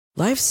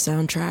Life's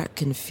soundtrack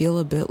can feel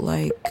a bit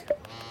like,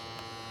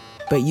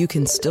 but you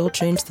can still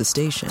change the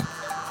station.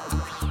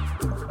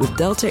 With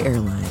Delta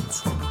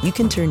Airlines, you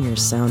can turn your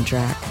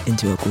soundtrack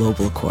into a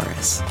global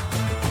chorus.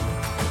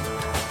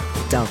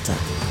 Delta,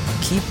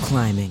 keep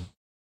climbing.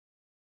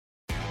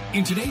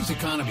 In today's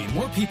economy,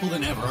 more people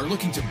than ever are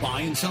looking to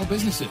buy and sell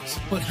businesses.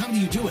 But how do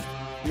you do it?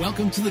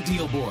 Welcome to the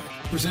Deal Board,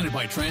 presented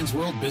by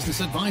Transworld Business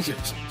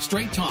Advisors.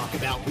 Straight talk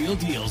about real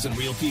deals and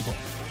real people.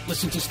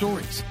 Listen to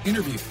stories,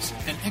 interviews,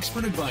 and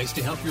expert advice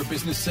to help your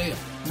business sale,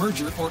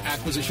 merger, or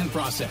acquisition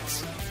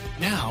process.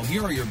 Now,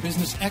 here are your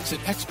business exit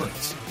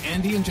experts,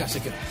 Andy and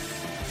Jessica.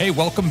 Hey,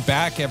 welcome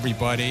back,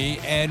 everybody,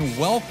 and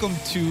welcome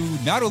to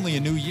not only a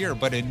new year,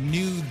 but a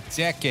new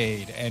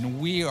decade. And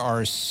we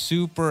are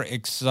super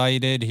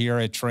excited here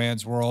at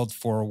Transworld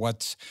for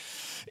what's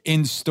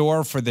in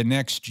store for the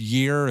next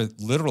year,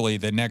 literally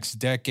the next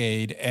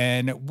decade.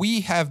 And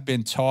we have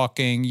been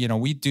talking,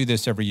 we do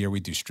this every year. We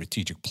do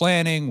strategic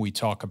planning. We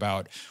talk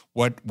about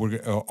what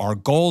our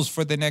goals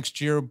for the next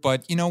year.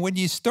 But, when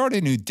you start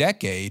a new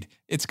decade,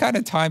 it's kind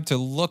of time to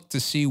look to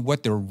see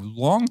what the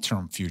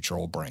long-term future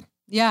will bring.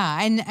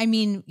 Yeah. And I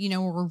mean,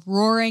 we're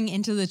roaring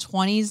into the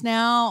 20s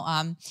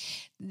now.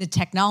 The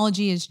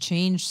technology has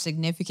changed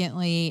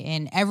significantly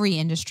in every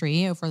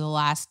industry over the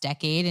last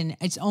decade, and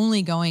it's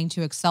only going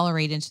to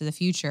accelerate into the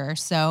future.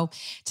 So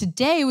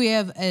today we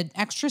have an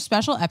extra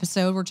special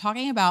episode. We're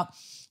talking about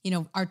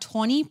our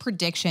 20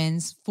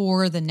 predictions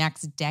for the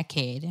next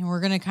decade. And we're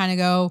going to kind of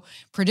go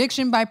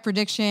prediction by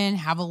prediction,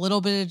 have a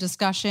little bit of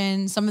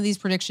discussion. Some of these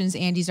predictions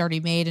Andy's already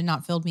made and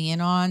not filled me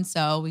in on.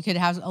 So we could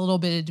have a little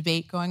bit of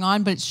debate going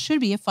on, but it should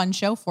be a fun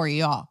show for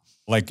you all.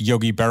 Like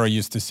Yogi Berra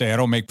used to say, I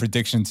don't make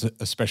predictions,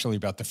 especially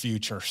about the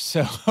future.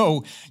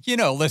 So,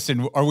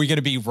 listen, are we going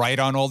to be right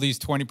on all these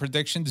 20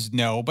 predictions?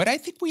 No, but I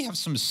think we have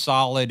some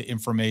solid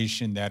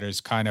information that is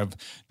kind of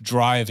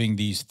driving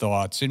these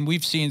thoughts. And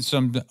we've seen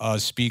some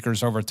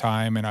speakers over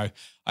time, and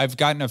I've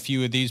gotten a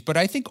few of these, but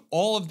I think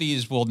all of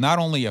these will not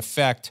only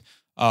affect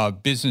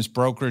business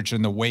brokerage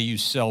and the way you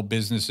sell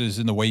businesses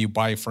and the way you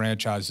buy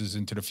franchises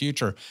into the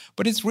future,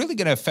 but it's really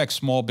going to affect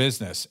small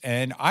business.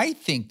 And I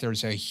think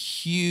there's a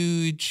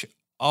huge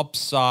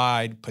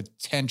upside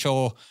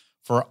potential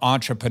for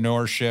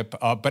entrepreneurship,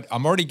 but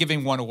I'm already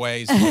giving one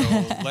away,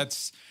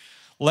 so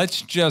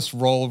let's just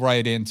roll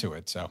right into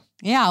it. So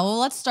yeah, well,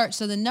 let's start.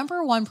 So the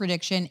number one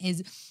prediction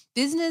is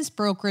business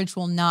brokerage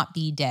will not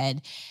be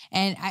dead.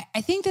 And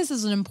I think this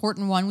is an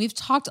important one. We've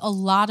talked a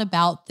lot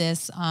about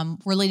this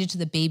related to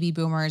the baby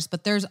boomers,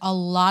 but there's a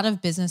lot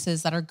of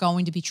businesses that are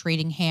going to be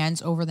trading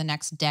hands over the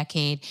next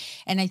decade.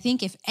 And I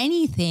think if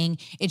anything,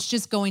 it's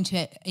just going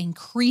to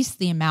increase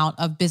the amount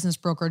of business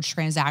brokerage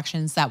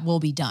transactions that will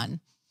be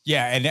done.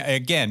 Yeah. And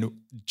again,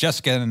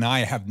 Jessica and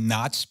I have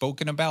not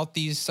spoken about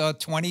these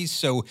 20s.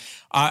 So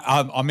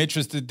I'm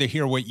interested to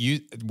hear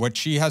what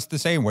she has to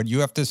say and what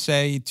you have to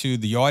say to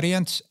the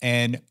audience.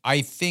 And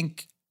I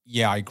think,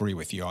 I agree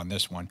with you on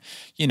this one.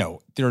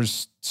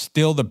 There's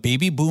still the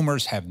baby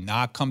boomers have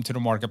not come to the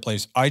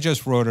marketplace. I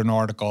just wrote an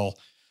article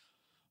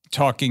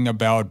talking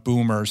about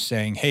boomers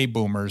saying, hey,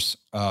 boomers,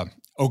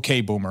 okay,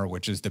 boomer,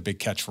 which is the big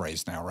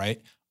catchphrase now,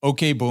 right?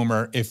 Okay,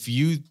 boomer, if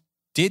you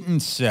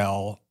didn't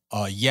sell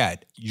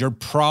yet, you're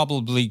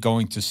probably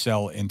going to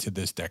sell into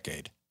this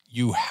decade.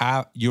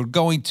 You're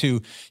going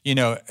to,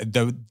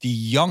 the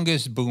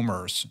youngest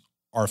boomers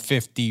are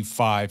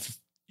 55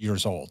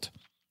 years old,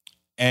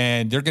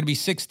 and they're going to be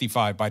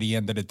 65 by the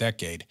end of the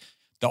decade.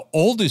 The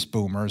oldest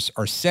boomers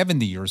are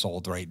 70 years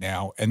old right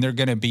now, and they're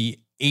going to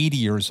be 80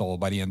 years old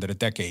by the end of the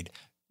decade.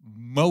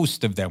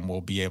 Most of them will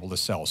be able to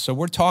sell. So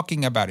we're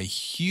talking about a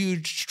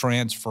huge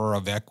transfer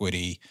of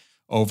equity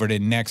over the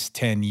next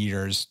 10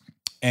 years.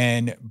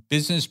 And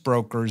business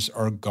brokers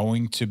are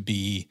going to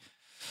be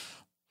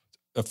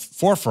the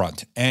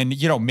forefront. And,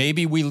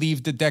 maybe we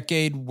leave the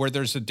decade where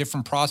there's a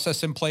different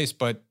process in place,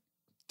 but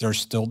there's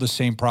still the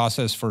same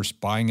process for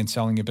buying and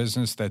selling a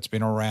business that's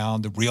been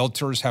around. The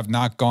realtors have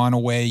not gone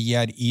away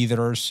yet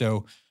either.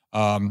 So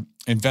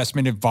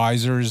investment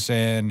advisors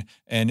and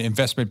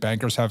investment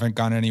bankers haven't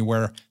gone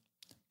anywhere.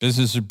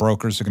 Business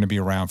brokers are going to be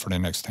around for the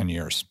next 10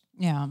 years.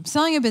 Yeah.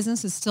 Selling a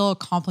business is still a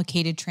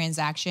complicated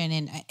transaction.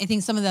 And I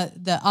think some of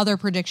the other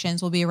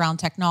predictions will be around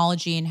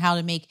technology and how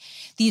to make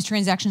these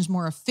transactions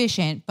more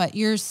efficient, but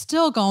you're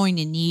still going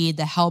to need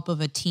the help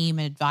of a team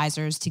of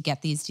advisors to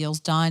get these deals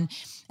done.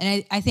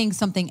 And I think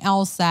something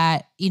else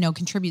that,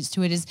 contributes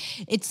to it is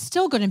it's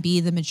still going to be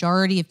the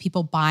majority of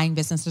people buying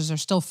businesses are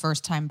still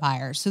first-time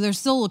buyers. So they're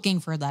still looking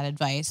for that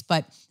advice.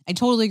 But I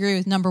totally agree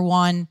with number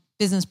one,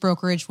 business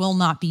brokerage will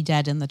not be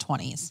dead in the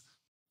 20s.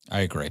 I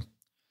agree.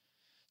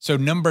 So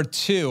number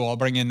two, I'll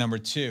bring in number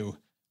two,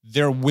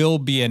 there will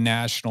be a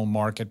national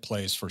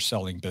marketplace for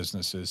selling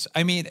businesses.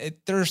 I mean,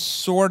 there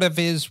sort of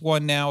is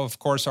one now. Of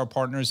course, our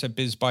partners at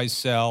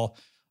BizBuySell.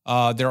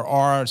 There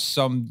are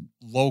some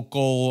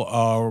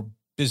local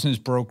business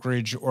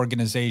brokerage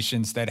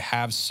organizations that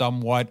have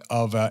somewhat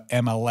of a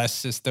MLS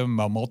system,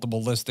 a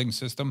multiple listing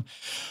system.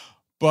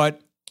 But,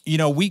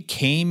 we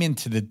came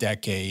into the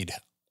decade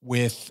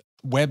with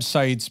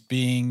websites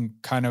being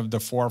kind of the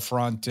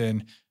forefront.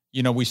 And,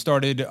 we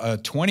started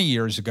 20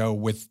 years ago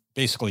with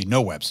basically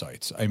no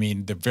websites. I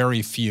mean, the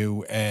very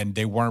few, and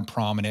they weren't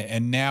prominent.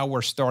 And now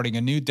we're starting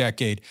a new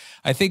decade.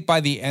 I think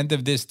by the end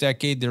of this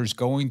decade, there's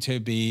going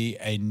to be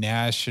a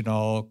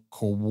national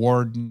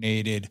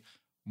coordinated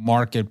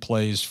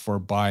marketplace for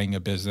buying a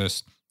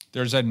business.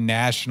 There's a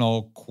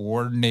national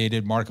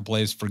coordinated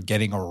marketplace for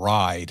getting a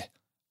ride,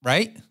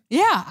 right?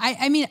 Yeah,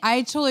 I mean,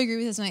 I totally agree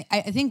with this. And I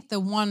think the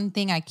one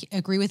thing I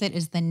agree with it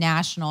is the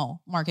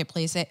national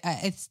marketplace.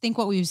 I think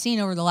what we've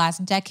seen over the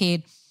last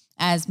decade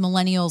as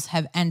millennials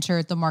have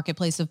entered the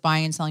marketplace of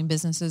buying and selling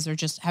businesses or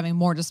just having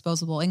more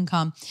disposable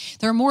income,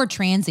 they're more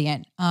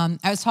transient. I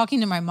was talking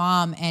to my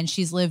mom and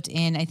she's lived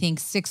in, I think,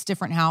 6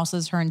 different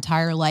houses her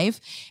entire life.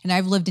 And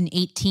I've lived in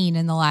 18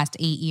 in the last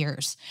 8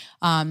 years.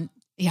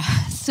 Yeah.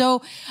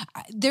 So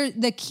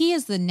the key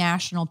is the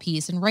national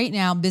piece. And right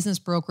now, business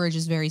brokerage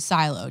is very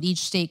siloed. Each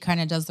state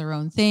kind of does their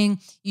own thing.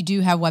 You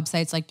do have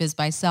websites like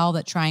BizBuySell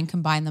that try and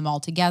combine them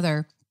all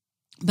together.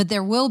 But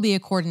there will be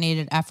a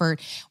coordinated effort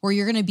where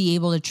you're going to be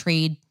able to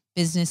trade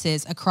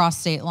businesses across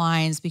state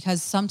lines,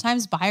 because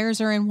sometimes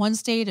buyers are in one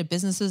state and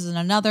businesses in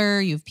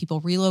another. You have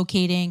people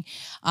relocating.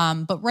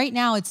 But right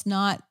now it's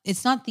not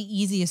the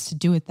easiest to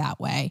do it that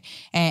way.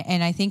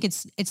 And I think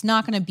it's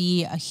not going to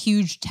be a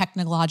huge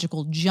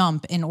technological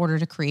jump in order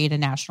to create a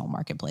national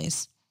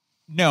marketplace.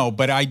 No,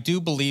 but I do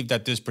believe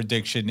that this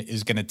prediction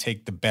is going to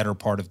take the better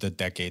part of the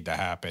decade to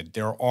happen.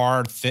 There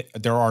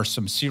are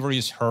some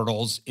serious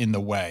hurdles in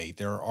the way.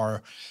 There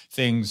are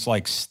things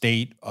like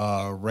state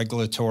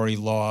regulatory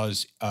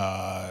laws,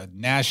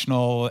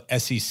 national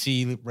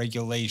SEC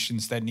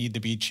regulations that need to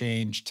be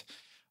changed.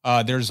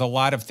 There's a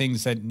lot of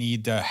things that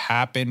need to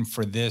happen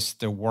for this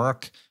to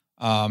work.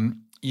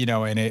 And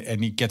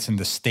it gets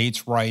into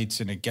states' rights,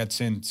 and it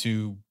gets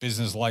into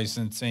business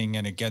licensing,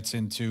 and it gets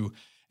into.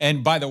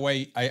 And by the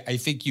way, I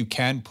think you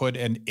can put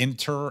an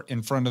inter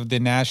in front of the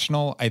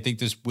national. I think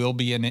this will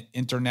be an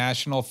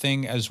international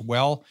thing as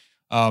well.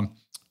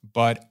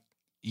 But,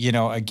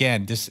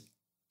 this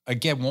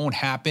won't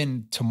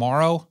happen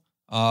tomorrow.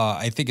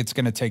 I think it's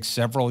going to take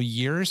several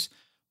years,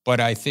 but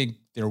I think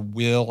there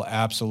will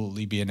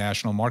absolutely be a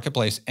national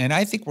marketplace. And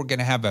I think we're going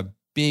to have a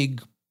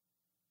big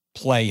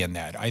play in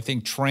that. I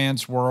think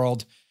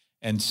Transworld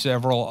and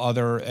several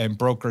other and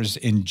brokers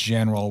in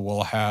general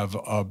will have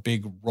a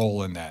big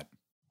role in that.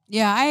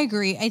 Yeah, I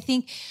agree. I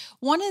think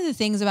one of the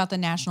things about the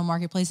national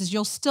marketplace is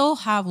you'll still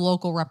have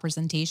local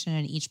representation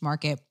in each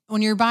market.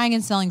 When you're buying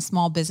and selling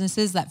small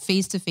businesses, that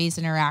face-to-face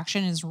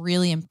interaction is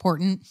really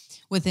important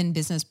within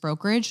business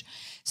brokerage.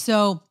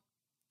 So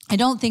I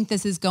don't think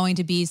this is going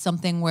to be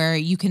something where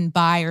you can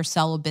buy or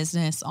sell a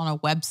business on a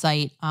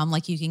website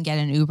like you can get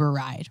an Uber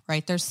ride,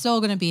 right? There's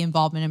still going to be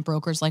involvement in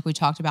brokers like we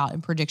talked about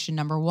in prediction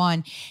number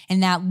 1.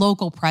 And that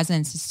local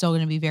presence is still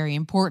going to be very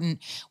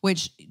important,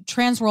 which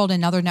Transworld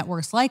and other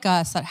networks like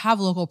us that have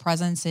local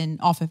presence in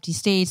all 50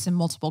 states and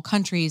multiple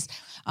countries,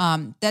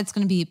 that's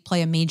going to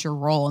play a major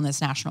role in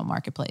this national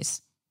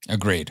marketplace.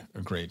 Agreed.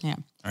 Yeah.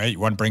 All right. You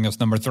want to bring us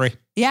number 3?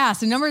 Yeah.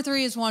 So number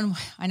 3 is one,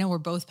 I know we're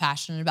both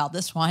passionate about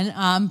this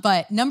one,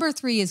 but number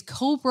 3 is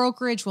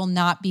co-brokerage will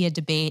not be a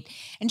debate.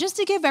 And just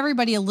to give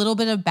everybody a little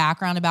bit of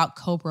background about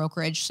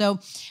co-brokerage. So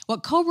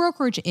what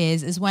co-brokerage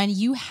is when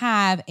you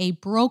have a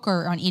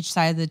broker on each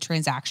side of the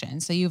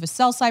transaction. So you have a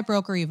sell side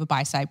broker, you have a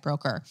buy side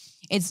broker.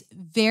 It's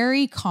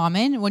very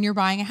common when you're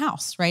buying a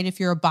house, right? If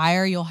you're a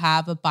buyer, you'll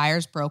have a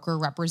buyer's broker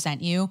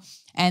represent you,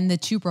 and the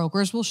 2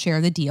 brokers will share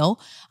the deal.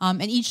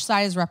 And each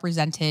side is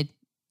represented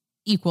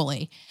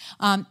equally.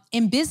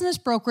 In business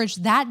brokerage,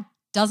 that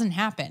doesn't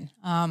happen.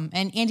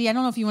 And Andy, I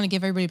don't know if you want to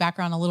give everybody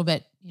background a little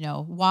bit,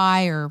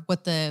 why or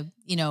what the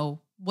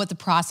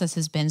process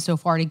has been so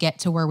far to get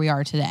to where we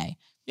are today.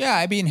 Yeah,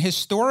 I mean,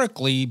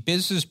 historically,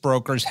 business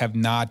brokers have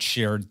not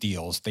shared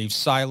deals. They've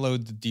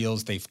siloed the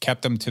deals. They've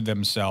kept them to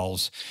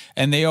themselves,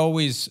 and they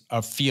always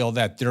feel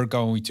that they're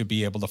going to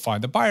be able to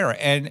find a buyer,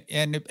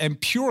 and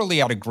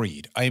purely out of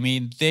greed. I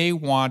mean, they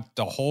want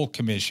the whole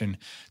commission.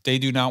 They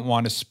do not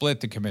want to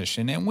split the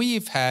commission, and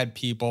we've had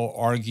people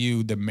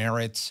argue the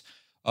merits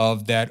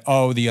of that.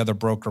 Oh, the other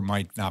broker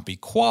might not be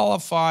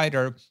qualified,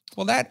 or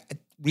well, that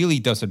really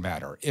doesn't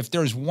matter. If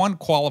there's one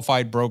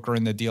qualified broker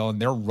in the deal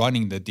and they're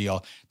running the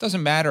deal, it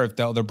doesn't matter if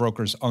the other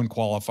broker's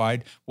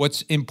unqualified.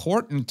 What's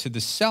important to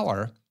the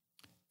seller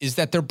is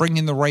that they're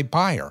bringing the right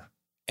buyer.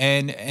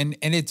 And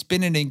it's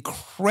been an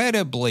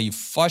incredibly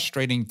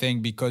frustrating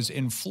thing because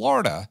in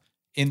Florida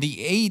in the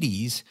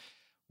 80s,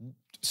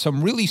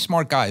 some really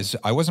smart guys,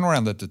 I wasn't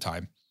around at the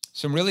time,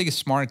 some really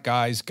smart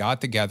guys got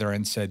together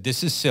and said,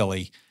 this is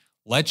silly.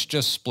 Let's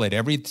just split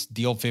every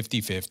deal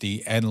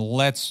 50-50 and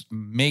let's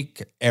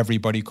make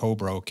everybody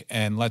co-broke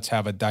and let's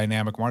have a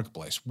dynamic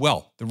marketplace.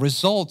 Well, the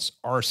results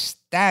are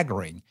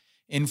staggering.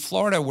 In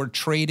Florida, we're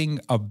trading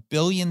 $1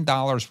 billion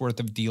worth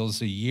of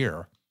deals a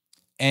year,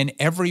 and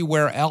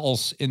everywhere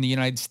else in the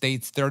United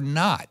States, they're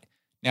not.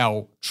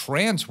 Now,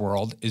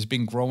 Transworld has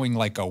been growing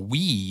like a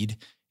weed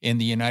in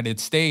the United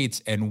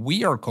States, and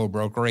we are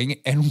co-brokering,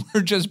 and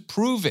we're just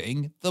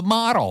proving the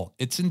model.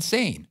 It's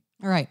insane.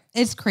 All right.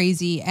 It's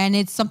crazy. And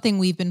it's something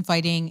we've been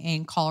fighting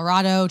in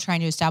Colorado, trying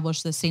to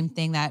establish the same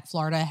thing that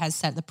Florida has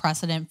set the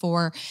precedent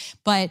for.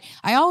 But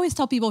I always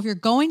tell people, if you're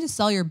going to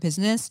sell your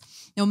business,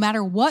 no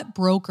matter what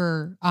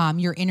broker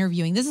you're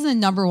interviewing, this is the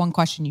number one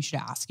question you should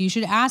ask. You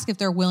should ask if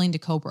they're willing to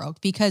co-broke,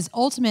 because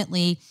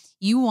ultimately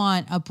you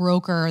want a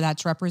broker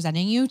that's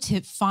representing you to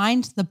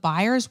find the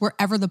buyers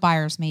wherever the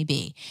buyers may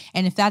be.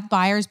 And if that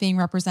buyer is being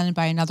represented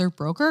by another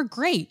broker,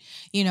 great.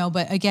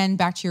 But again,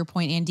 back to your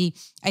point, Andy,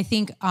 I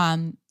think,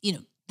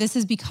 this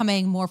is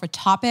becoming more of a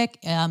topic.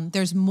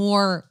 There's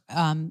more,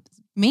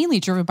 mainly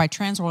driven by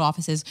Transworld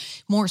offices,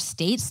 more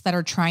states that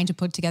are trying to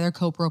put together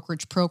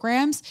co-brokerage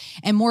programs,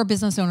 and more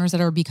business owners that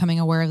are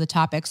becoming aware of the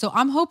topic. So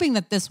I'm hoping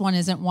that this one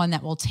isn't one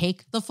that will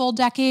take the full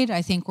decade.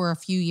 I think we're a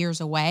few years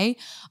away,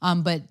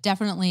 but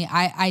definitely,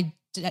 I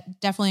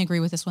definitely agree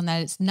with this one,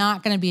 that it's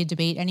not going to be a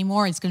debate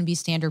anymore. It's going to be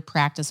standard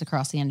practice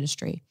across the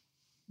industry.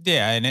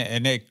 Yeah,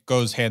 and it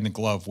goes hand in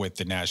glove with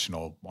the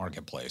national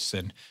marketplace,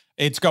 and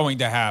it's going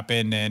to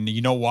happen. And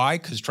you know why?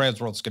 Because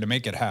Transworld's going to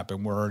make it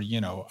happen. Where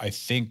I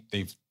think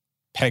they've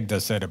pegged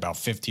us at about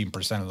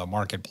 15% of the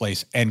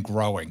marketplace and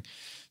growing.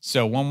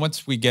 So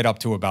once we get up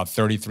to about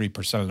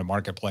 33% of the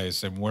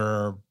marketplace, and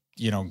we're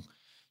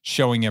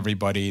showing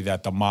everybody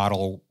that the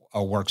model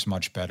works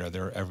much better,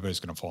 everybody's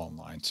going to fall in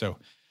line. So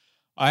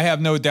I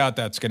have no doubt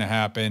that's going to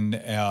happen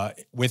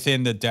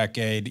within the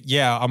decade.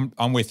 Yeah,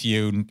 I'm with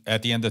you.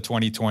 At the end of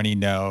 2020,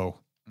 no.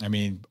 I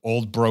mean,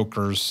 old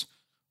brokers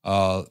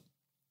are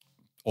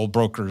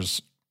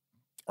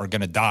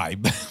going to die,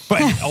 but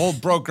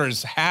old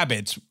brokers'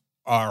 habits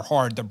are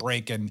hard to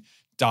break and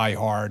die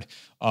hard.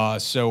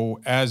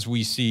 So as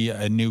we see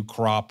a new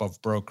crop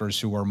of brokers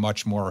who are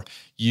much more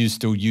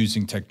used to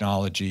using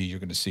technology, you're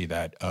going to see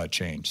that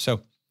change.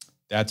 So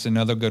that's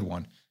another good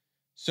one.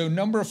 So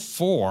number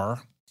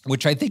 4,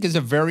 which I think is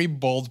a very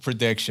bold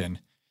prediction,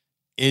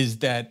 is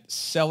that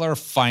seller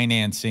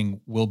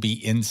financing will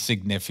be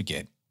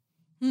insignificant.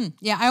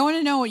 Yeah, I want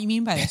to know what you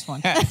mean by this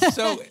one.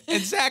 So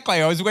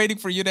exactly, I was waiting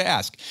for you to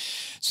ask.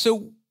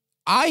 So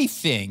I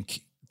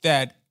think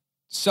that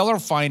seller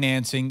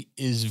financing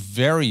is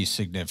very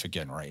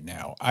significant right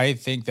now. I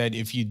think that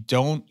if you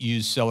don't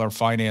use seller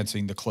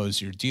financing to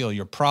close your deal,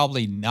 you're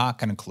probably not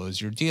going to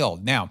close your deal.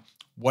 Now,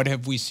 what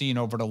have we seen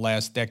over the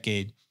last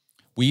decade?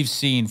 We've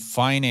seen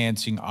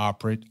financing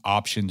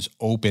options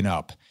open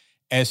up,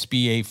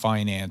 SBA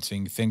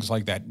financing, things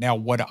like that. Now,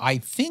 what I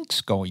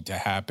think's going to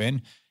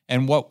happen,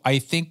 and what I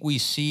think we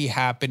see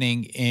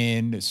happening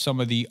in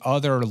some of the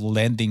other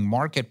lending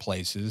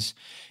marketplaces,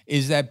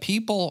 is that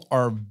people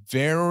are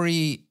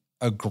very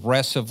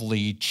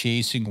aggressively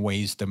chasing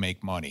ways to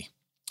make money.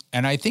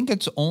 And I think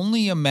it's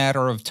only a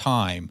matter of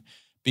time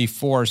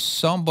before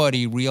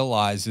somebody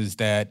realizes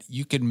that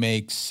you can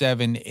make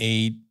 7,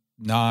 8,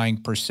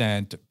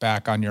 9%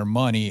 back on your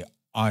money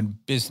on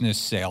business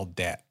sale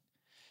debt.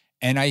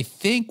 And I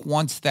think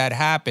once that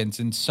happens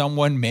and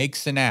someone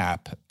makes an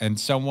app and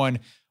someone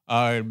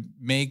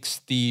makes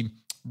the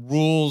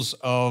rules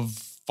of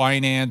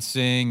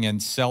financing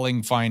and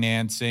selling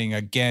financing,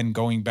 again,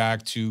 going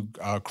back to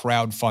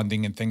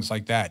crowdfunding and things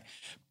like that,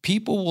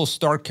 people will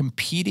start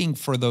competing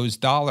for those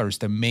dollars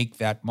to make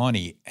that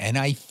money. And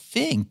I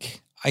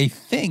think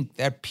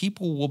that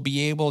people will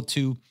be able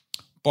to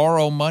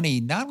borrow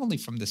money, not only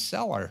from the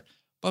seller,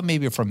 but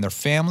maybe from their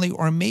family,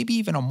 or maybe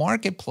even a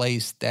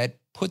marketplace that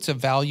puts a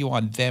value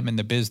on them in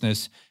the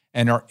business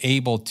and are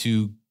able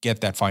to get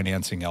that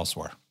financing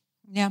elsewhere.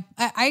 Yeah,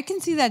 I can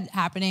see that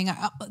happening.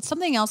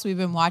 Something else we've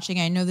been watching,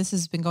 I know this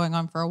has been going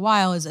on for a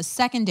while, is a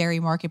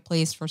secondary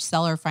marketplace for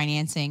seller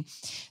financing.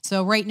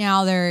 So right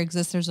now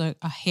there's a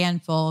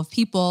handful of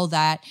people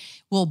that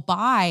will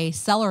buy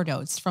seller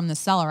notes from the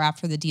seller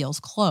after the deal's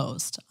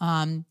closed.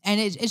 And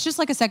it's just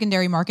like a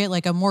secondary market,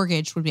 like a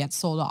mortgage would get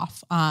sold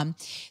off.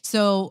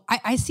 So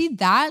I see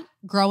that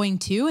growing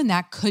too, and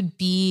that could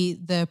be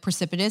the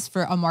precipitous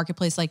for a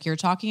marketplace like you're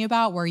talking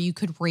about, where you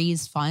could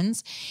raise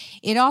funds.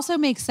 It also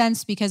makes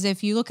sense because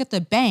if you look at the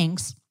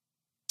banks,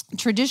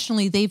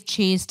 traditionally they've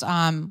chased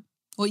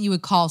what you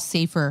would call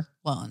safer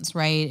loans,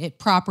 right?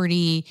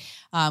 Property,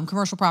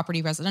 commercial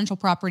property, residential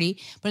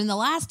property. But in the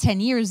last 10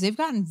 years, they've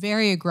gotten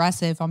very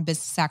aggressive on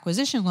business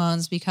acquisition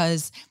loans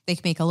because they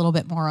can make a little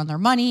bit more on their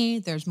money.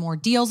 There's more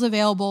deals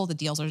available. The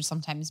deals are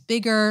sometimes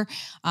bigger.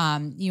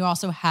 You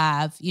also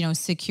have,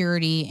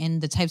 security in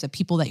the types of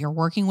people that you're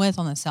working with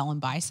on the sell and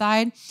buy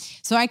side.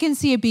 So I can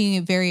see it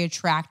being very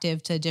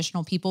attractive to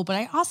additional people. But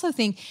I also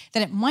think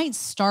that it might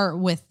start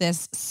with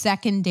this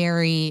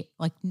secondary,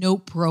 like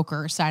note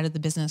broker side of the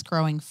business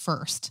growing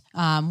first,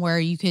 where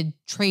you could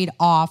trade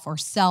off or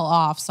sell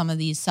off some of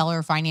these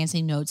seller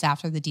financing notes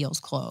after the deal's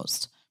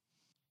closed.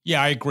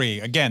 Yeah, I agree.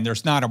 Again,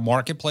 there's not a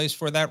marketplace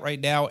for that right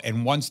now.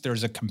 And once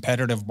there's a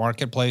competitive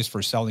marketplace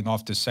for selling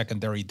off the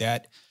secondary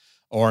debt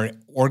or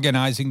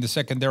organizing the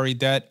secondary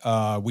debt,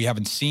 we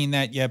haven't seen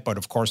that yet. But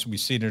of course, we've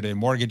seen it in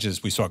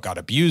mortgages. We saw it got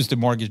abused in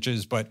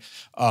mortgages, but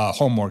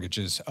home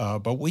mortgages.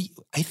 But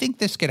I think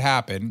this could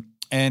happen.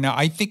 And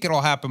I think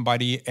it'll happen by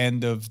the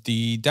end of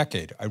the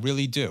decade. I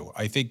really do.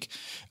 I think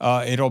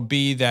it'll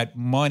be that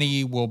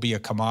money will be a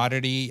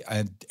commodity,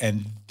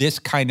 and this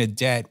kind of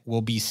debt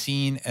will be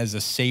seen as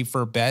a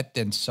safer bet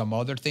than some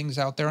other things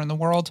out there in the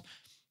world.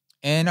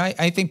 And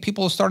I think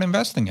people will start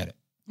investing in it.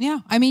 Yeah.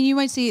 I mean, you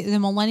might see the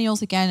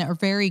millennials, again, are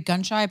very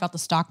gun shy about the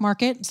stock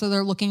market. So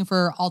they're looking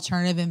for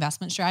alternative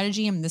investment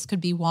strategy. I mean, this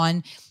could be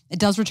one. It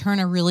does return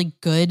a really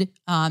good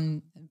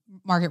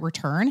market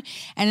return.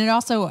 And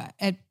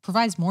it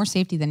provides more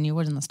safety than you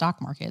would in the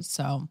stock market.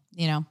 So,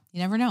 you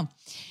never know.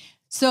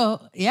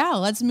 So yeah,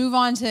 let's move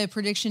on to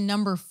prediction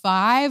number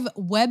 5.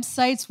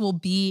 Websites will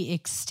be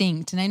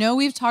extinct. And I know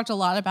we've talked a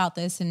lot about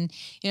this, and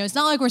it's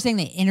not like we're saying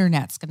the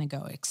internet's going to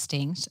go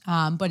extinct,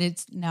 but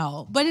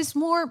it's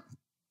more,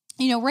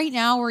 right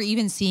now we're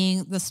even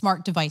seeing the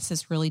smart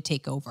devices really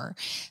take over.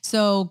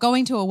 So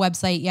going to a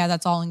website, yeah,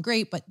 that's all and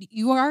great, but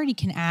you already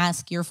can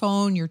ask your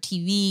phone, your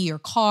TV, your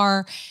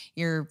car,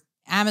 your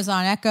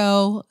Amazon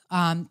Echo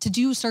to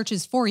do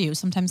searches for you.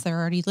 Sometimes they're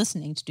already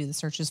listening to do the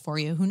searches for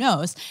you. Who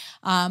knows?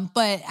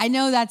 But I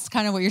know that's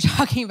kind of what you're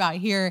talking about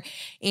here,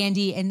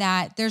 Andy, and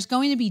that there's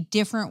going to be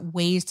different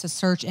ways to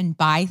search and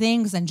buy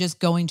things than just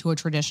going to a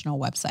traditional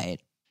website.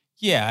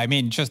 Yeah, I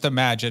mean, just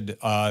imagine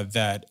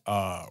that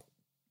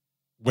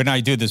when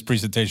I do this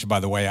presentation, by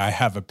the way, I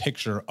have a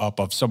picture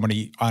up of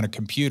somebody on a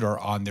computer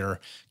on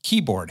their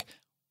keyboard,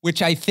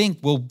 which I think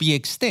will be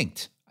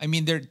extinct. I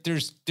mean,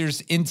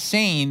 there's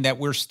insane that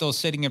we're still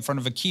sitting in front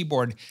of a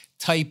keyboard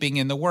typing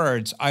in the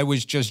words. I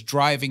was just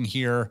driving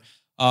here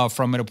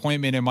from an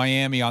appointment in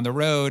Miami on the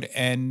road,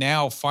 and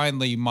now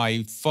finally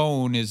my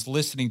phone is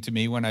listening to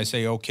me when I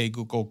say, okay,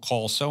 Google,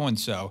 call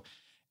so-and-so,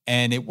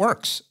 and it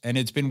works. And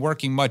it's been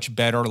working much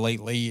better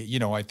lately.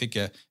 I think,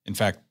 in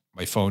fact,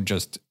 my phone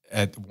just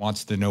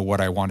wants to know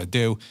what I want to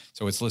do.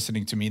 So it's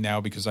listening to me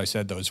now because I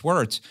said those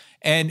words.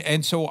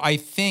 And so I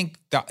think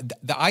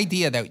the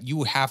idea that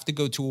you have to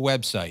go to a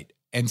website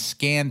and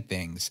scan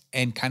things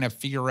and kind of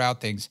figure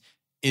out things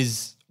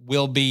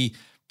will be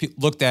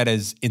looked at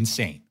as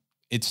insane.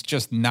 It's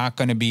just not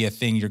going to be a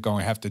thing you're going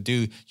to have to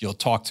do. You'll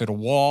talk to the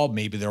wall.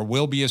 Maybe there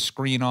will be a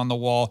screen on the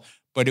wall,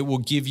 but it will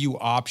give you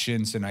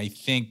options. And I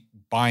think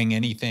buying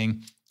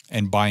anything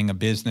and buying a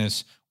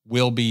business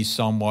will be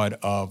somewhat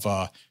of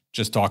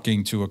just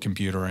talking to a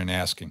computer and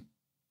asking.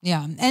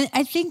 Yeah. And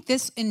I think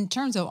this, in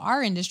terms of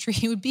our industry,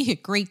 would be a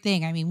great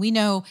thing. I mean, we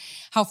know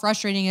how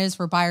frustrating it is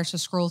for buyers to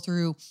scroll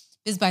through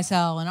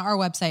BizBuySell and our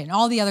website and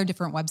all the other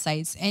different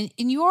websites. And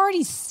you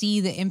already see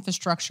the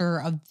infrastructure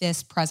of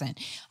this present.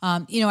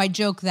 I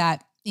joke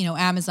that,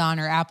 Amazon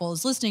or Apple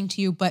is listening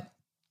to you, but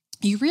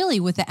you really,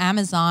 with the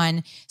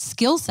Amazon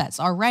skill sets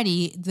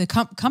already, the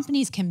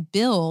companies can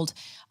build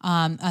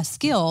a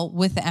skill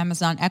with the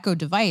Amazon Echo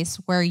device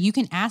where you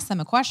can ask them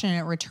a question and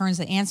it returns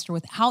the answer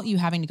without you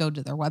having to go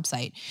to their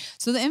website.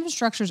 So the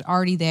infrastructure is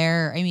already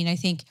there. I mean, I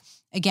think,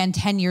 again,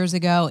 10 years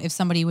ago, if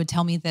somebody would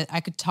tell me that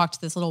I could talk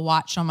to this little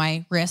watch on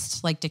my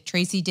wrist like Dick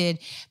Tracy did,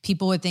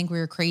 people would think we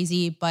were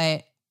crazy.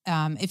 But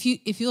if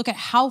you look at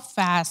how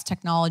fast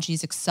technology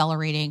is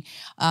accelerating,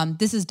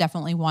 this is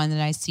definitely one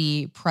that I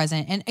see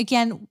present. And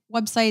again,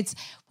 websites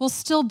will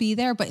still be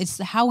there, but it's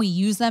how we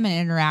use them and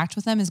interact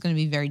with them is going to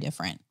be very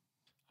different.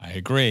 I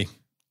agree.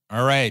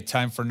 All right,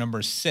 time for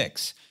number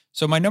 6.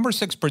 So my number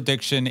 6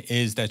 prediction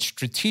is that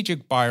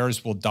strategic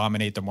buyers will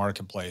dominate the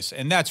marketplace,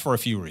 and that's for a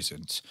few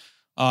reasons.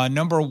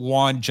 Number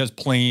 1, just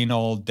plain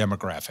old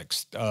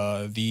demographics.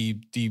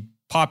 The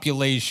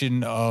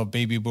population of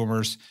baby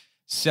boomers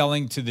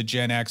selling to the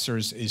Gen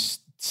Xers is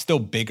still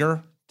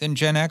bigger than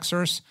Gen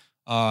Xers.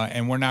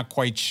 And we're not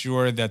quite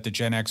sure that the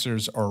Gen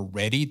Xers are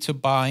ready to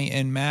buy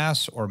en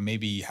masse or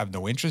maybe have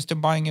no interest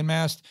in buying en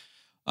masse.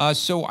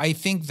 So I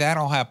think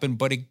that'll happen.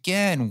 But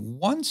again,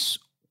 once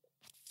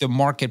the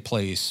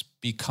marketplace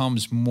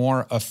becomes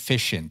more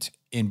efficient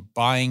in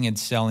buying and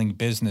selling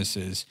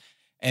businesses,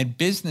 and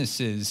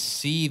businesses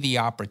see the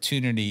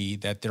opportunity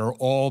that they're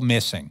all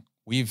missing.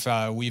 We've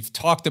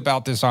talked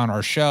about this on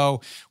our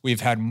show. We've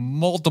had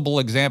multiple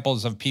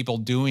examples of people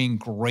doing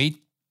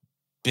great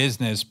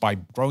business by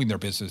growing their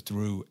business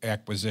through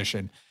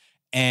acquisition.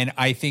 And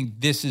I think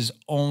this is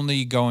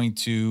only going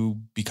to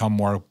become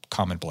more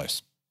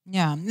commonplace.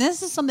 Yeah,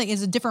 this is something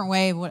is a different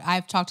way. What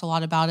I've talked a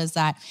lot about is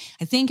that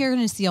I think you're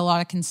going to see a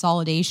lot of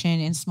consolidation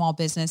in small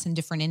business and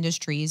different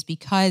industries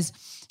because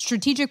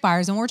strategic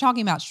buyers, and we're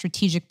talking about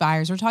strategic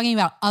buyers, we're talking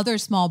about other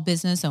small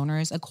business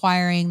owners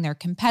acquiring their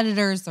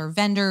competitors, their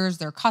vendors,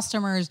 their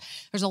customers.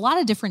 There's a lot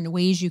of different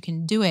ways you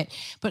can do it.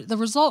 But the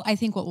result, I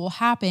think what will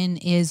happen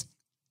is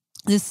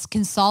this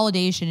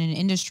consolidation in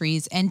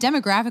industries, and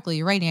demographically,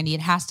 you're right, Andy,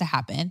 it has to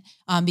happen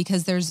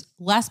because there's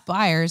less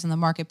buyers in the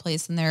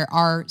marketplace than there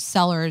are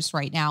sellers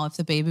right now if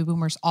the baby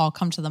boomers all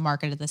come to the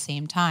market at the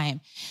same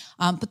time.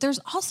 But there's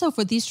also,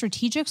 for these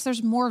strategics,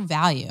 there's more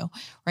value,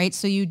 right?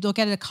 So you look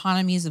at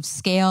economies of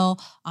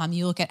scale,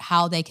 you look at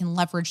how they can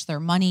leverage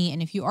their money.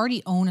 And if you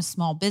already own a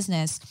small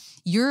business,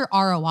 your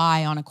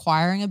ROI on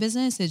acquiring a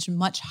business is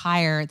much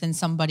higher than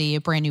a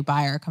brand new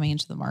buyer coming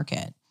into the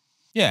market.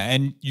 Yeah,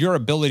 and your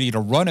ability to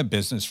run a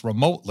business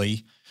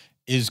remotely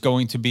is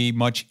going to be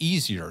much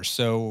easier.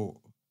 So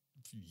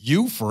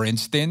you, for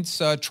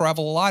instance,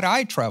 travel a lot.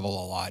 I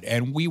travel a lot,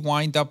 and we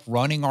wind up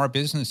running our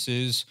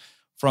businesses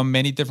from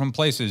many different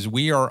places.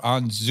 We are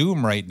on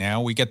Zoom right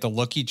now. We get to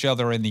look each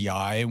other in the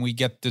eye, and we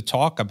get to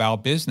talk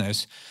about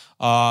business.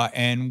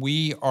 And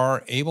we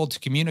are able to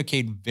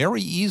communicate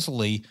very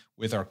easily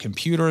with our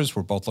computers.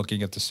 We're both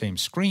looking at the same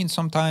screen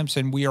sometimes,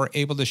 and we are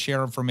able to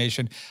share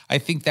information. I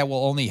think that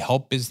will only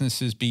help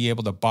businesses be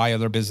able to buy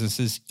other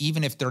businesses,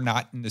 even if they're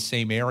not in the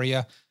same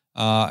area.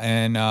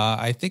 And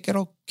I think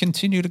it'll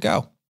continue to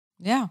go.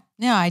 Yeah,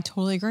 I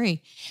totally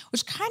agree.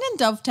 Which kind of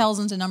dovetails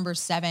into number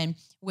 7,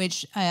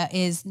 which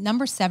is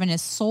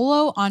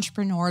solo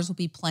entrepreneurs will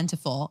be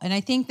plentiful. And I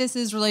think this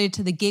is related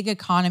to the gig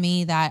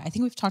economy that I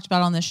think we've talked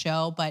about on the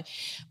show, but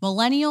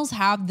millennials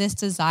have this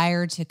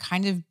desire to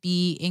kind of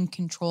be in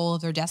control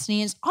of their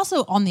destiny. It's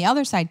also on the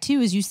other side too,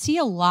 is you see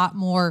a lot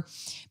more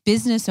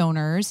business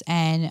owners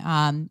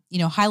and,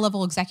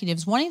 high-level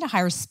executives wanting to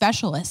hire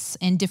specialists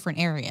in different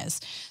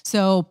areas.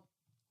 So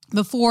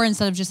before,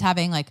 instead of just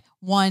having like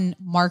one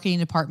marketing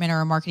department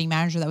or a marketing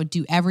manager that would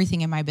do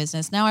everything in my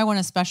business, now I want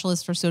a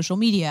specialist for social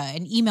media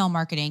and email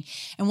marketing.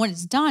 And what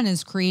it's done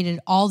is created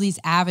all these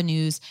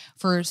avenues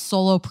for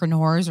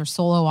solopreneurs or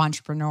solo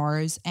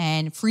entrepreneurs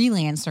and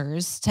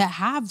freelancers to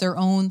have their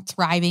own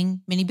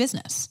thriving mini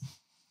business.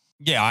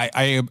 Yeah,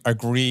 I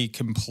agree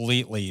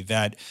completely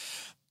that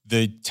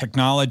the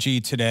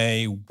technology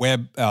today,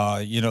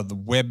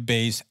 the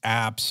web-based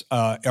apps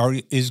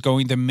is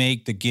going to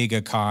make the gig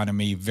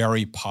economy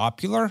very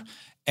popular,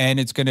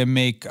 and it's going to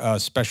make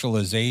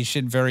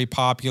specialization very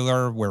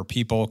popular, where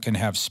people can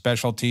have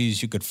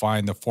specialties. You could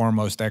find the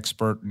foremost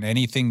expert in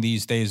anything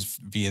these days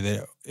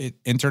via the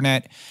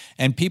internet,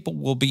 and people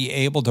will be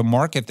able to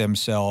market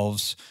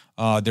themselves.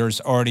 There's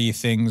already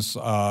things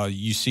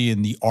you see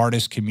in the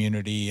artist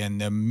community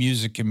and the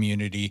music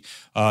community,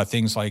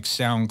 things like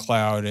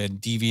SoundCloud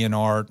and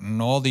DeviantArt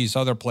and all these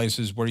other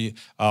places where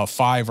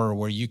Fiverr,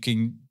 where you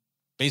can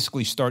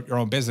basically start your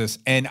own business.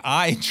 And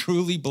I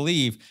truly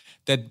believe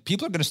that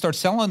people are going to start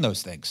selling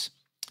those things.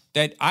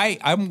 That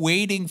I'm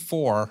waiting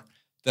for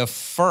the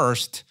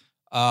first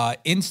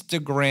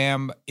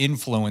Instagram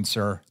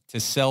influencer to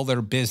sell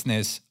their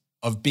business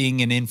of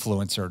being an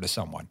influencer to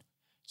someone.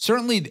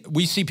 Certainly,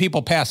 we see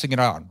people passing it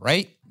on,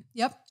 right?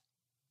 Yep.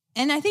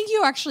 And I think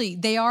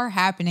they are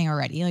happening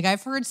already. Like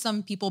I've heard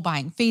some people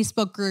buying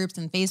Facebook groups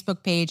and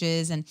Facebook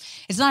pages, and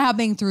it's not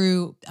happening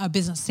through a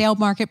business sale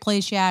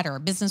marketplace yet or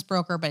a business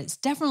broker, but it's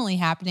definitely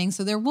happening.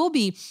 So it'll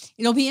be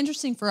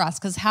interesting for us,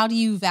 because how do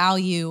you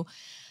value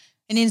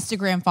an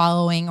Instagram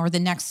following or the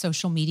next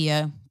social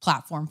media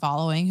platform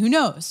following? Who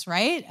knows,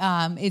 right?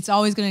 It's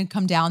always going to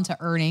come down to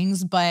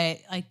earnings, but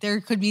like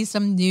there could be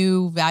some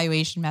new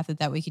valuation method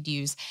that we could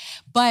use.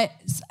 But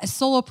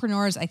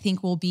solopreneurs, I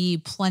think, will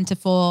be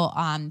plentiful.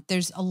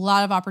 There's a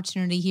lot of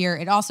opportunity here.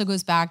 It also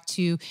goes back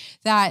to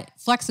that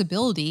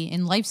flexibility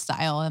in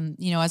lifestyle.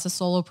 As a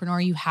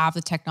solopreneur, you have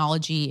the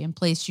technology in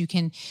place. You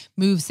can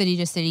move city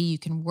to city. You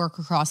can work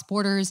across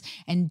borders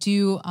and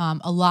do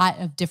a lot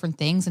of different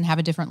things and have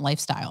a different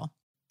lifestyle.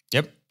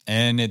 Yep.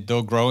 And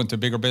they'll grow into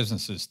bigger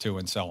businesses too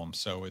and sell them.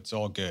 So it's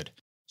all good.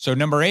 So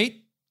number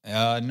 8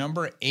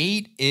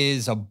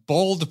 is a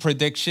bold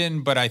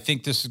prediction, but I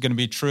think this is going to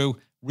be true.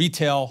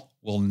 Retail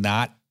will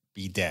not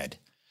be dead.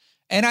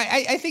 And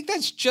I think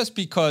that's just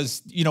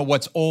because,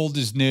 what's old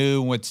is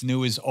new, what's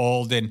new is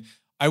old. And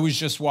I was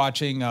just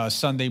watching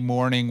Sunday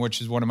Morning,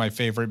 which is one of my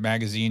favorite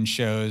magazine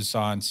shows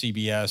on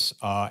CBS.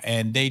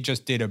 And they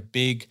just did a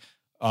big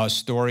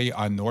story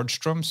on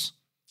Nordstrom's.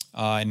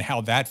 And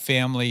how that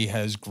family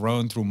has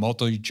grown through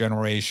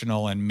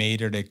multi-generational and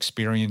made it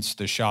experience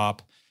to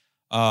shop.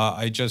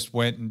 I just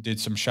went and did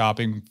some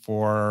shopping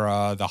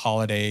for the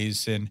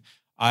holidays, and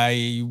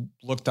I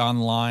looked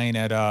online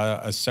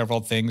at several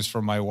things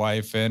for my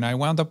wife, and I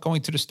wound up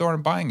going to the store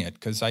and buying it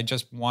because I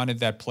just wanted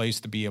that place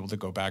to be able to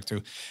go back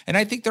to. And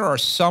I think there are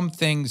some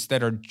things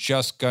that are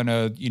just going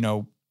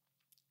to,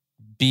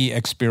 be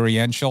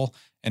experiential,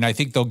 and I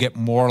think they'll get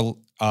more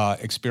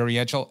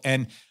experiential.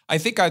 And I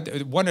think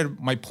one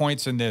of my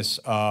points in this,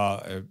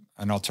 and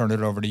I'll turn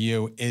it over to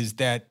you, is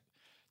that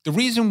the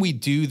reason we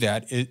do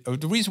that,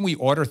 the reason we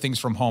order things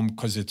from home,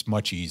 because it's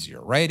much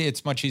easier, right?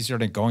 It's much easier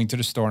than going to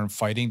the store and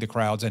fighting the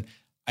crowds. And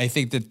I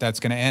think that that's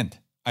going to end.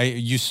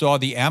 You saw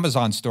the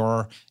Amazon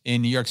store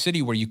in New York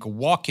City where you could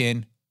walk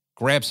in,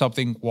 grab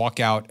something, walk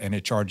out, and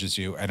it charges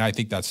you. And I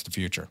think that's the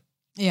future.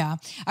 Yeah.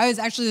 I was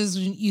actually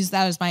use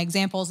that as my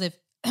examples. If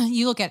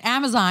you look at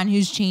Amazon,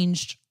 who's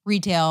changed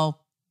retail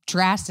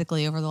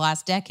drastically over the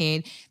last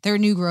decade, their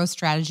new growth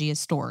strategy is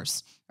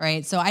stores,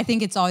 right? So I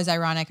think it's always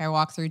ironic. I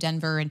walk through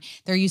Denver and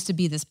there used to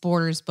be this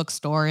Borders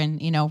bookstore,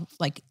 and,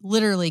 like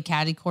literally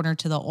catty corner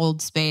to the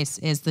old space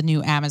is the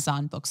new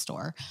Amazon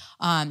bookstore.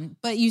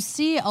 But you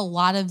see a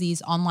lot of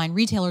these online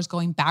retailers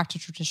going back to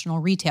traditional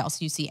retail.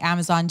 So you see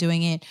Amazon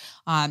doing it.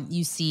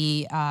 You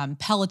see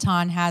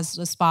Peloton has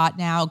a spot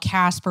now,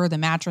 Casper, the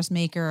mattress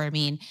maker. I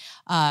mean,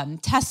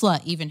 Tesla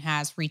even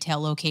has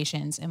retail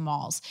locations in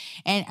malls.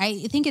 And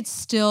I think it's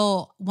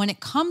still, when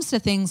it comes to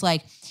things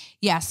like,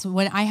 yes,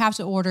 when I have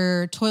to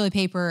order toilet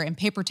paper and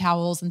paper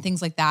towels and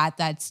things like that,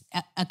 that's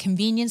a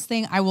convenience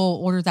thing. I will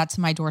order that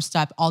to my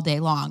doorstep all day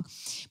long.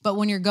 But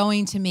when you're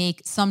going to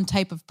make some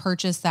type of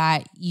purchase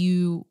that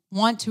you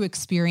want to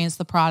experience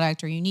the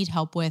product or you need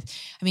help with,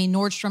 I mean,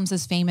 Nordstrom's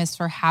is famous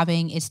for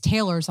having its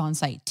tailors on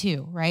site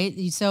too, right?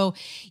 So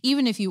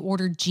even if you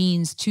order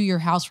jeans to your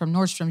house from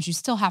Nordstrom's, you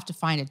still have to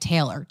find a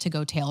tailor to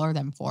go tailor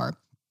them for.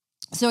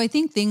 So I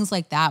think things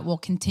like that will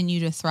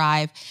continue to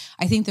thrive.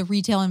 I think the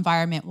retail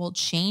environment will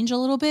change a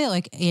little bit.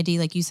 Like Andy,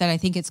 like you said, I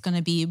think it's going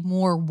to be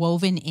more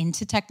woven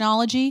into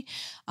technology.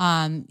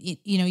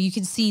 You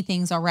can see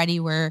things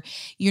already where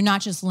you're not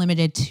just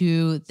limited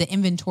to the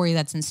inventory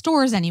that's in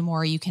stores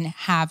anymore. You can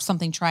have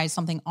try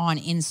something on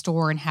in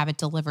store and have it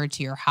delivered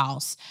to your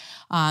house.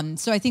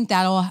 So I think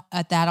that'll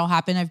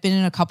happen. I've been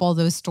in a couple of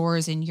those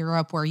stores in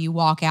Europe where you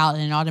walk out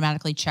and it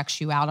automatically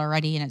checks you out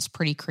already, and it's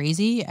pretty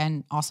crazy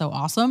and also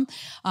awesome.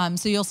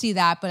 So you'll see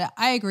that, but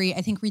I agree.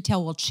 I think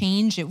retail will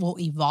change. It will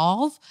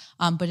evolve,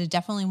 but it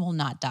definitely will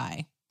not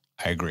die.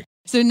 I agree.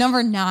 So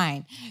number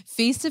 9,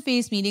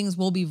 face-to-face meetings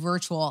will be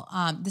virtual.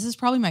 This is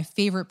probably my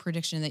favorite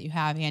prediction that you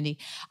have, Andy.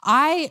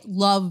 I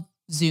love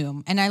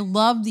Zoom and I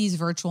love these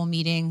virtual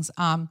meetings.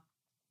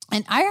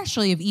 And I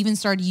actually have even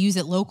started to use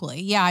it locally.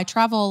 Yeah, I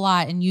travel a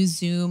lot and use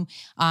Zoom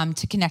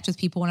to connect with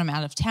people when I'm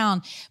out of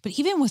town. But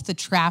even with the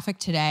traffic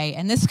today,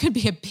 and this could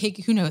be a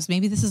big, who knows,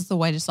 maybe this is the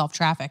way to solve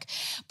traffic.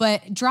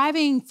 But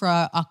driving for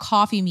a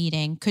coffee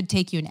meeting could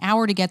take you an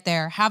hour to get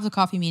there, have the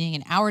coffee meeting,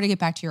 an hour to get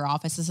back to your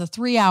office. It's a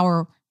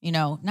 3-hour,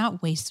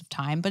 not waste of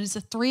time, but it's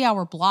a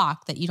 3-hour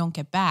block that you don't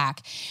get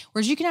back.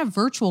 Whereas you can have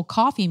virtual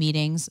coffee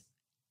meetings,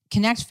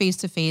 connect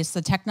face-to-face.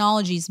 The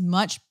technology is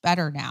much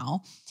better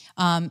now.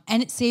 And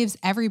it saves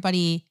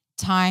everybody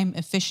time,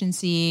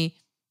 efficiency,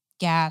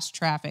 gas,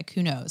 traffic,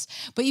 who knows.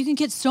 But you can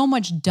get so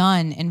much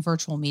done in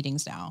virtual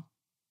meetings now.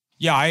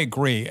 Yeah, I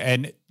agree.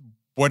 And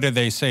what do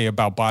they say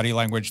about body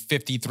language?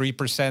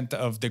 53%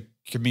 of the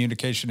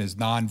communication is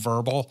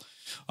nonverbal,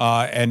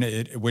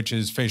 which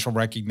is facial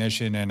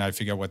recognition, and I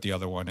forget what the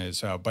other one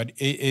is. But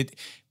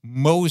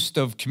most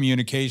of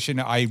communication,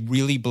 I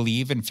really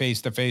believe in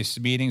face-to-face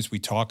meetings. We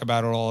talk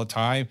about it all the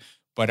time.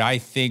 But I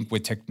think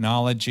with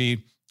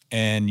technology,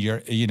 and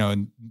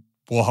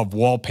we'll have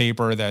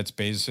wallpaper that's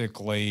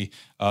basically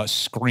a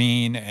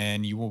screen,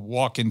 and you will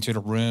walk into the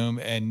room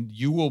and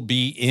you will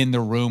be in the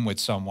room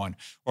with someone,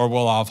 or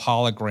we'll have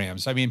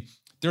holograms. I mean,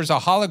 there's a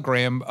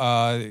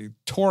hologram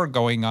tour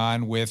going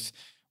on with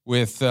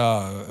Roy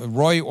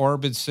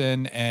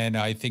Orbison and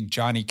I think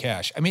Johnny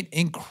Cash. I mean,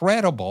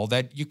 incredible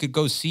that you could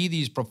go see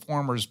these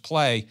performers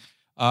play,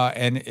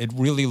 and it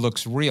really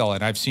looks real.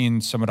 And I've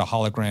seen some of the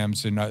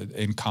holograms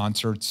in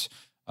concerts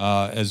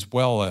as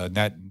well.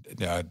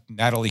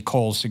 Natalie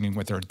Cole singing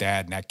with her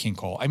dad, Nat King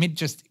Cole. I mean,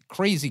 just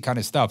crazy kind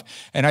of stuff.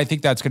 And I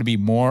think that's going to be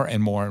more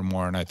and more and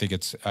more. And I think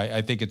it's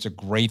a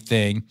great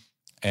thing.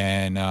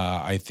 And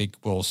I think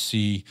we'll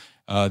see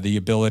the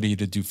ability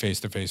to do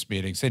face-to-face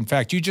meetings. In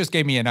fact, you just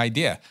gave me an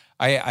idea.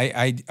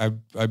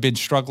 I've been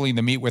struggling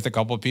to meet with a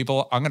couple of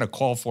people. I'm going to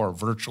call for a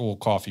virtual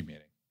coffee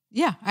meeting.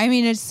 Yeah, I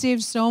mean, it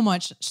saves so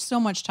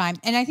much time.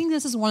 And I think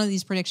this is one of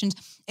these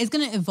predictions. It's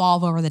going to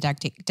evolve over the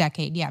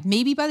decade. Yeah,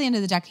 maybe by the end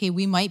of the decade,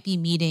 we might be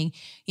meeting,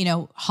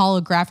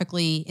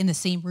 holographically in the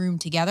same room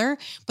together.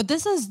 But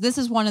this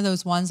is one of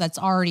those ones that's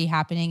already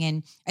happening.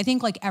 And I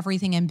think like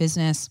everything in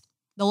business,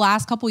 the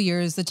last couple of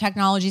years, the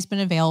technology's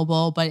been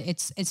available, but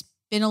it's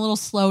been a little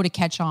slow to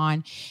catch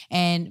on.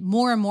 And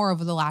more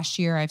over the last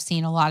year, I've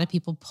seen a lot of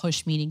people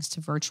push meetings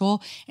to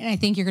virtual. And I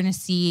think you're going to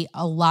see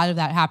a lot of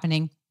that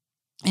happening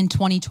in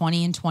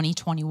 2020 and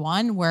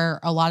 2021,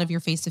 where a lot of your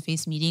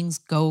face-to-face meetings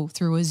go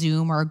through a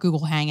Zoom or a Google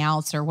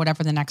Hangouts or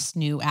whatever the next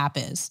new app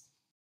is.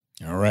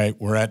 All right.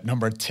 We're at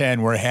number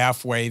 10. We're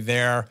halfway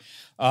there.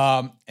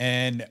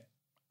 And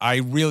I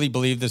really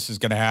believe this is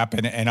going to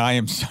happen. And I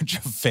am such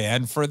a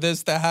fan for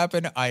this to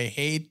happen. I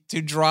hate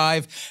to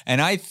drive.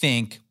 And I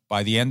think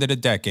by the end of the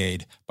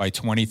decade, by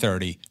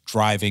 2030,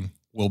 driving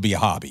will be a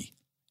hobby.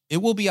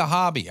 It will be a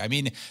hobby. I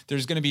mean,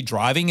 there's going to be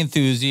driving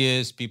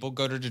enthusiasts. People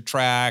go to the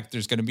track.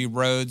 There's going to be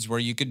roads where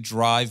you could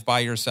drive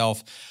by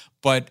yourself.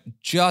 But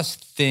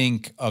just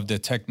think of the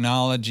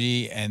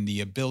technology and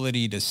the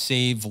ability to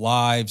save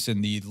lives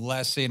and the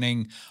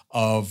lessening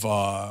of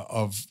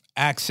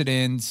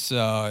accidents,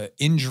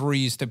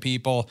 injuries to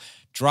people.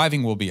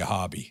 Driving will be a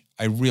hobby.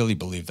 I really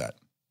believe that.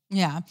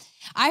 Yeah,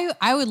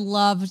 I would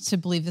love to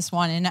believe this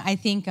one. And I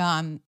think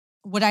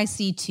what I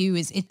see too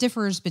is it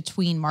differs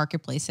between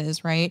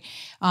marketplaces, right?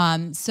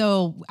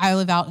 So I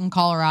live out in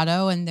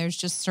Colorado, and there's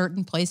just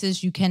certain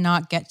places you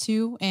cannot get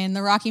to in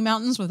the Rocky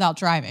Mountains without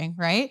driving,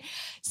 right?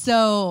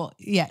 So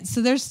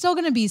so there's still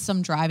going to be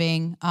some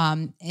driving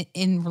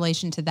in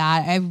relation to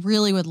that. I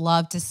really would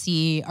love to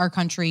see our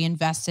country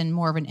invest in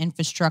more of an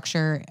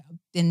infrastructure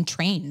in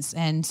trains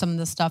and some of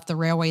the stuff, the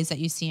railways that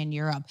you see in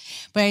Europe.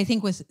 But I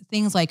think with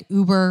things like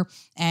Uber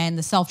and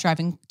the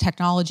self-driving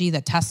technology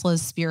that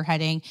Tesla's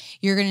spearheading,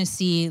 you're going to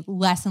see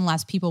less and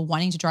less people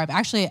wanting to drive.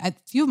 Actually, a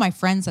few of my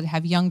friends that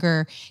have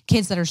younger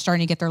kids that are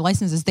starting to get their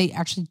licenses, they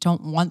actually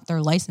don't want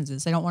their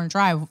licenses. They don't want to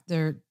drive.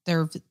 Their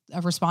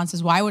response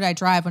is, why would I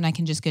drive when I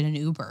can just get an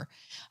Uber?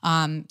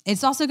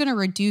 It's also going to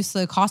reduce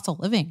the cost of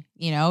living.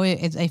 You know,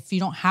 if you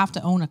don't have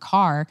to own a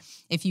car,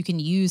 if you can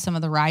use some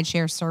of the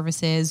rideshare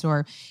services,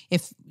 or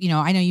if, you know,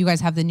 I know you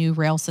guys have the new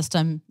rail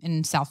system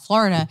in South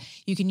Florida,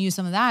 you can use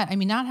some of that. I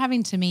mean, not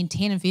having to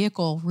maintain a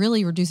vehicle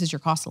really reduces your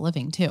cost of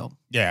living too.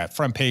 Yeah.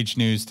 Front page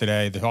news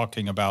today, they're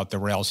talking about the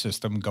rail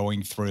system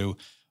going through,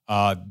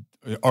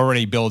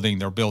 they're building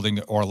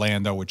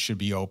Orlando, which should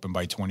be open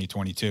by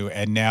 2022.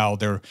 And now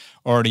they're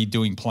already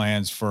doing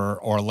plans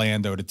for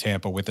Orlando to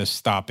Tampa with a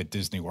stop at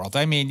Disney World.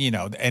 I mean, you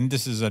know, and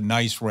this is a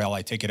nice rail.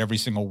 I take it every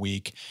single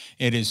week.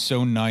 It is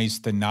so nice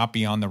to not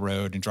be on the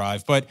road and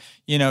drive. But,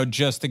 you know,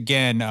 just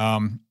again,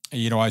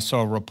 you know, I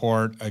saw a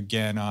report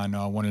again on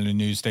one of the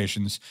news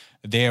stations.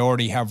 They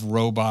already have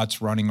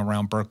robots running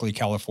around Berkeley,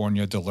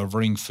 California,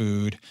 delivering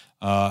food.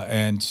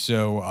 And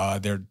so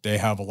they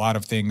have a lot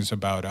of things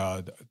about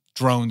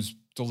drones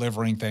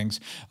delivering things.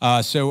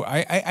 So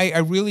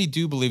I really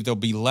do believe there'll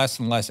be less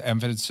and less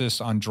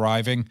emphasis on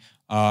driving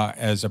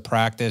as a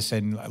practice.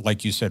 And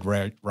like you said,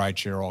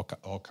 rideshare,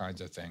 all kinds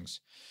of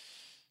things.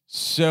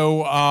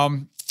 So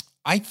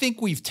I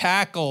think we've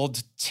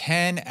tackled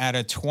 10 out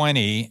of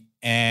 20,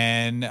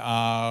 and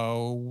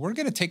we're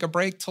going to take a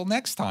break till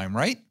next time,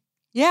 right?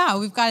 Yeah,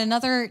 we've got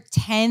another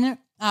 10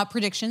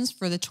 predictions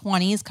for the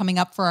 20s coming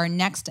up for our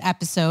next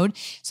episode.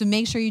 So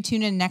make sure you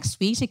tune in next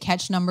week to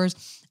catch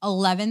numbers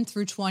 11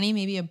 through 20,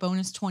 maybe a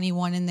bonus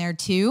 21 in there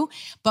too.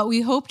 But we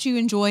hope you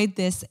enjoyed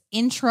this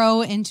intro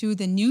into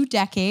the new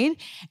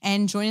decade,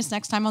 and join us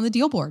next time on the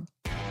Deal Board.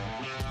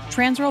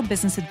 Transworld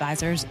Business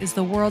Advisors is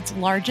the world's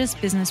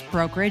largest business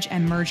brokerage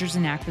and mergers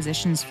and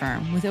acquisitions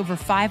firm with over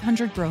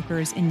 500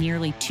 brokers in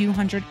nearly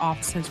 200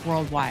 offices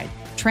worldwide.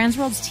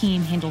 Transworld's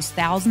team handles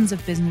thousands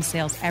of business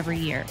sales every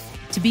year.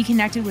 To be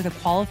connected with a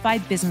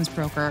qualified business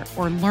broker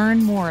or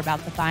learn more about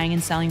the buying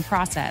and selling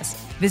process,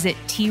 visit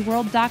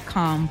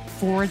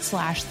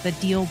tworld.com/the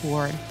deal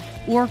board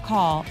or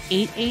call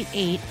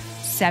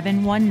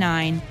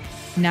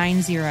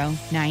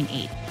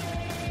 888-719-9098.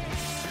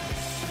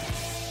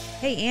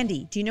 Hey,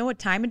 Andy, do you know what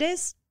time it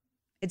is?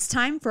 It's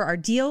time for our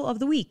Deal of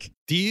the Week.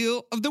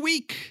 Deal of the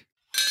Week.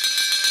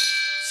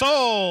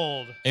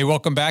 Sold. Hey,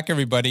 welcome back,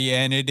 everybody.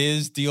 And it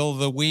is Deal of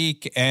the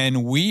Week.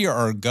 And we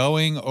are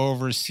going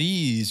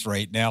overseas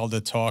right now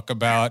to talk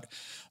about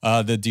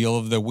the Deal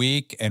of the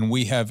Week. And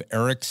we have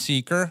Eric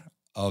Seeker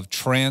of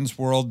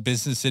Transworld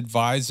Business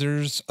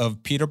Advisors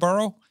of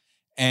Peterborough.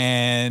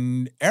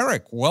 And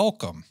Eric,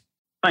 welcome.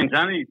 Thanks,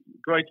 Andy.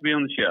 Great to be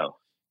on the show.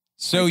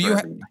 So you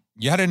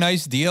had a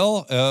nice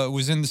deal. It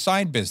was in the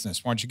sign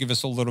business. Why don't you give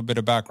us a little bit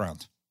of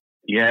background?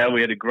 Yeah,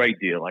 we had a great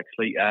deal,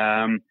 actually.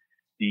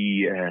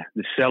 The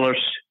sellers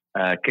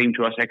came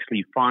to us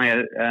actually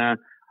via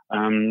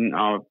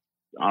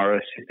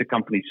our sister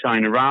company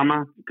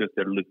Signorama, because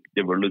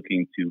they were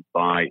looking to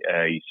buy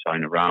a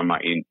Signorama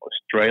in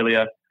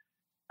Australia.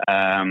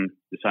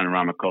 The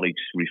Signorama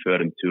colleagues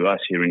referred them to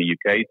us here in the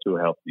UK to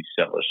help these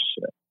sellers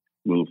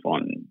move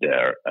on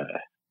their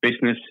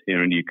business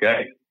here in the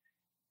UK.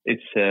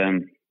 It's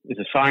a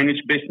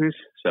signage business,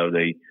 so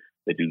they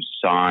do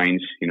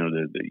signs, you know,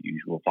 the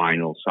usual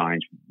vinyl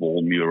signs,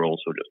 wall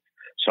murals, sort of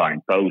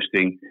sign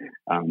posting.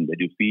 They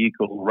do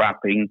vehicle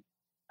wrapping.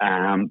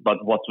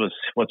 But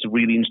what's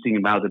really interesting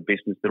about the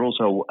business, they're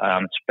also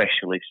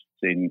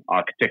specialists in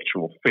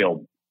architectural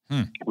film,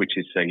 which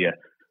is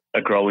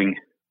a growing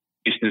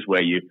business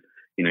where you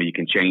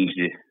can change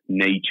the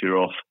nature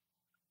of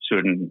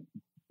certain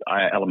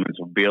elements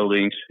of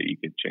buildings. So you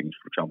can change,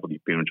 for example, the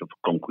appearance of a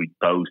concrete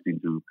post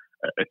into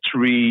a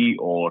tree,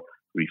 or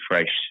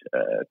refresh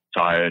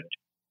tired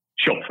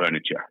shop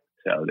furniture.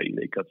 So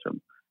they got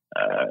some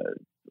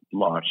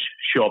large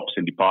shops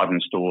and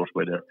department stores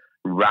where they're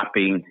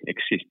wrapping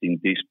existing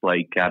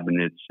display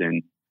cabinets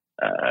and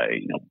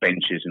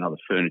benches and other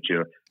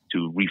furniture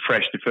to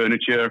refresh the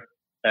furniture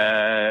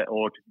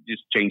or to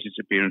just change its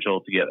appearance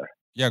altogether.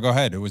 Yeah, go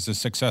ahead. It was a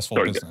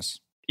successful business.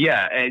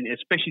 Yeah, and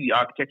especially the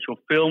architectural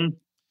film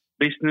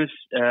business,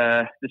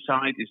 the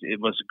side it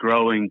was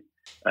growing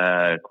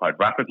quite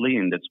rapidly,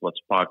 and that's what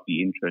sparked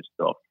the interest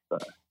of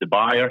the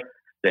buyer.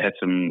 They had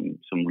some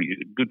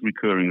good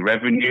recurring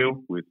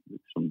revenue with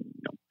some,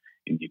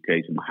 in the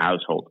UK, some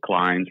household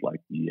clients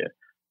like the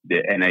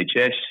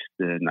NHS,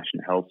 the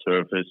National Health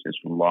Service, and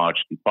some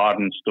large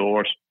department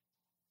stores.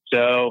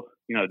 So,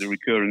 the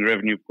recurring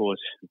revenue, of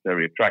course, is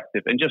very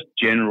attractive, and just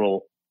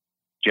general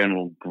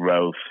general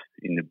growth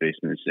in the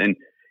business. And,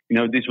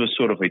 this was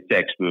sort of a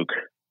textbook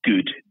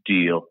good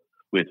deal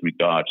with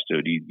regards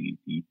to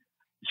the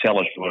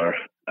sellers were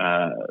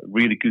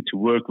really good to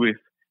work with.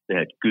 They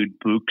had good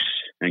books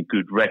and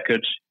good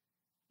records.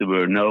 There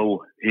were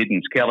no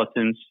hidden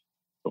skeletons.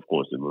 Of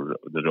course,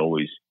 there's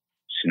always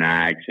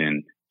snags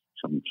and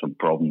some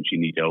problems you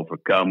need to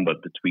overcome.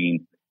 But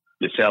between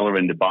the seller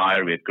and the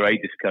buyer, we had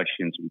great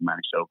discussions. We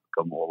managed to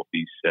overcome all of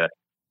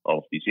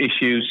these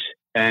issues.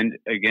 And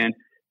again,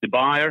 the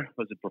buyer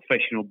was a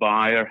professional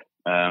buyer,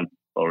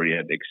 already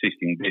had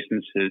existing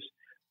businesses.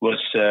 Was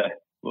a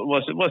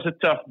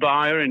tough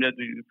buyer, and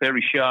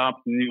very sharp,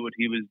 knew what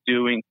he was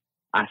doing,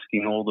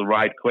 asking all the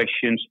right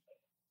questions.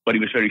 But he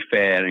was very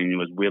fair, and he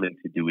was willing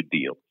to do a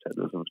deal. So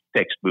those were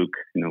textbook,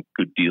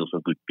 good deals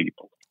for good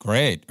people.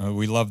 Great.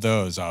 We love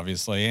those,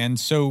 obviously. And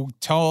so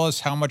tell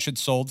us how much it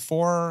sold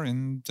for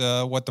and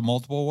what the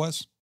multiple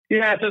was.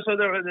 Yeah, so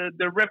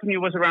the revenue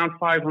was around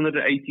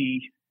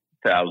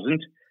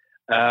 580,000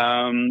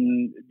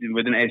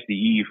 with an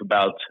SDE of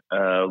about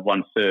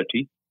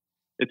 130.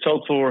 It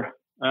sold for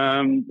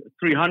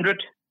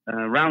 300,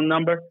 round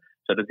number.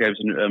 So that gives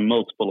a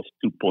multiple of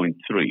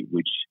 2.3,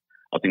 which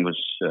I think was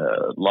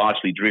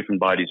largely driven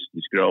by this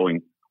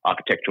growing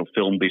architectural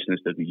film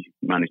business that we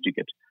managed to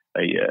get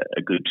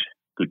a good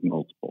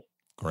multiple.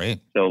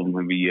 Great. So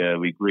when we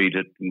agreed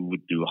that we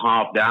would do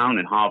half down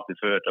and half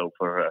deferred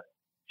over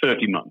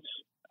 30 months.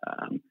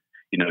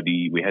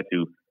 We had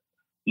to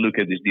look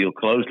at this deal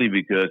closely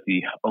because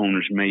the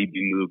owners may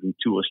be moving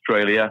to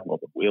Australia. Well,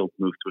 they will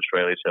move to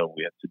Australia, so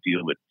we had to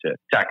deal with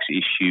tax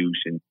issues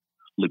and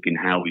looking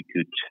how we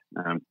could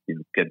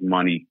get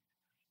money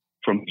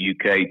from the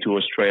UK to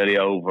Australia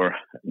over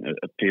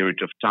a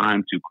period of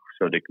time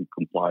so they could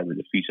comply with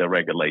the visa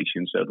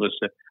regulations. So it was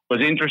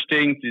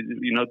interesting to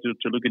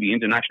look at the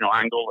international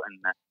angle, and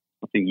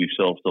I think we've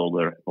solved all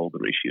their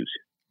issues.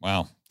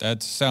 Wow,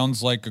 that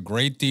sounds like a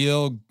great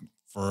deal.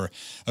 For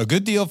a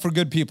good deal for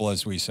good people,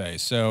 as we say.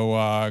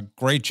 So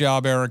great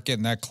job, Eric,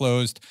 getting that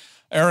closed.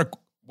 Eric,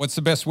 what's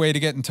the best way to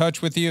get in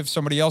touch with you if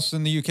somebody else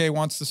in the UK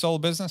wants to sell a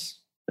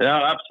business?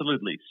 Yeah,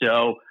 absolutely.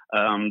 So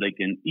they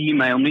can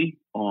email me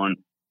on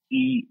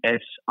ESIECKER,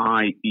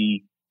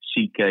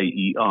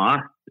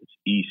 it's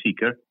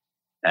eSeeker,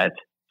 at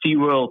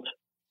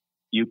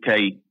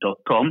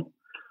tworlduk.com,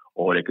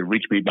 or they can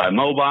reach me by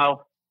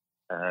mobile,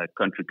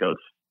 country code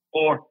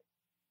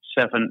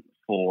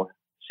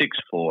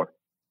 47464.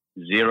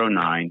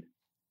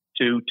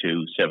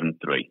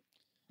 092273.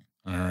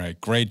 All right.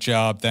 Great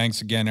job.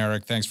 Thanks again,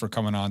 Eric. Thanks for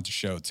coming on to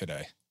show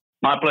today.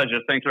 My pleasure.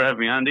 Thanks for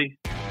having me, Andy.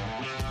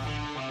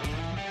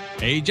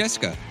 Hey,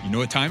 Jessica, you know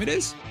what time it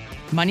is?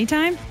 Money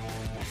time?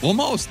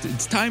 Almost.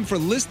 It's time for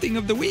Listing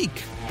of the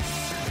Week.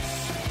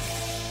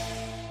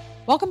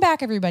 Welcome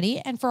back, everybody.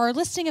 And for our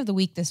listing of the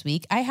week this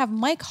week, I have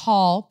Mike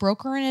Hall,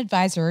 broker and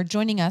advisor,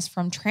 joining us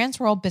from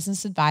Transworld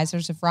Business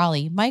Advisors of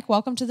Raleigh. Mike,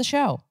 welcome to the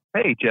show.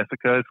 Hey,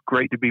 Jessica. It's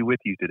great to be with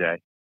you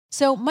today.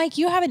 So, Mike,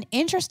 you have an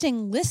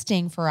interesting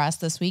listing for us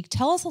this week.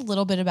 Tell us a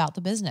little bit about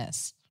the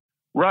business.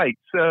 Right.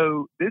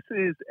 So this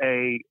is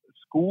a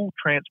school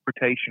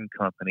transportation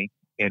company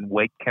in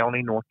Wake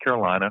County, North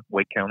Carolina.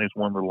 Wake County is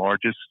one of the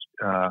largest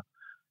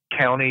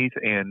counties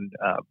and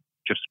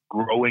just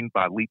growing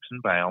by leaps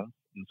and bounds.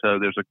 And so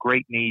there's a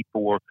great need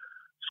for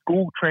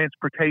school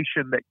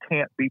transportation that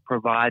can't be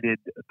provided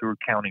through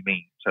county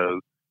means. So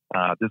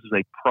this is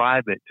a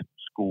private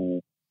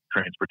school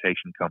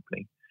transportation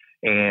company.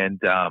 And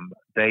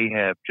they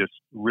have just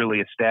really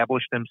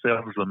established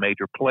themselves as a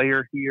major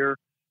player here.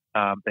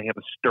 They have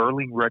a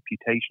sterling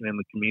reputation in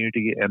the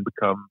community and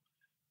become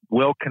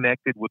well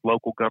connected with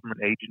local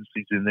government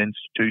agencies and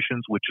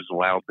institutions, which has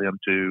allowed them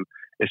to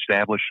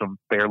establish some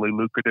fairly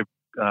lucrative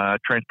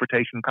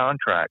transportation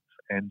contracts.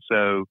 And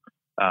so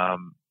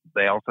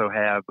they also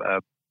have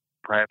a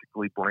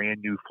practically brand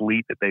new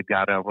fleet that they've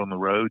got out on the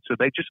road. So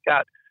they've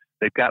got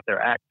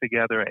their act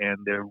together,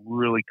 and they're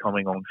really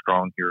coming on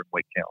strong here in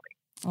Wake County.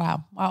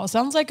 Wow.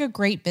 Sounds like a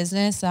great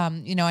business. I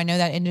know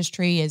that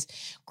industry is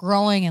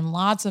growing and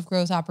lots of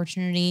growth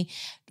opportunity.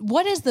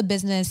 What is the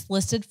business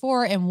listed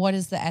for, and what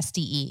is the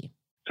SDE?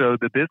 So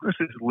the business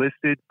is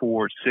listed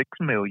for $6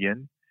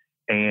 million,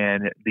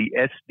 and the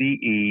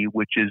SDE,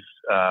 which is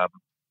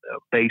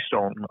based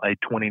on a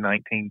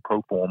 2019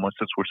 pro forma,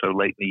 since we're so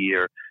late in the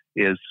year,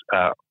 is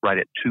right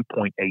at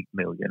 $2.8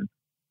 million.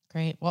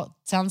 Great. Well,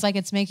 it sounds like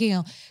it's making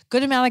a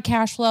good amount of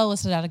cash flow,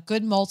 listed at a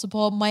good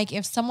multiple. Mike,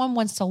 if someone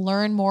wants to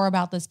learn more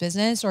about this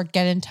business or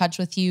get in touch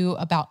with you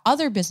about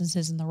other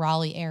businesses in the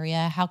Raleigh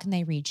area, how can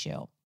they reach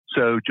you?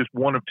 So just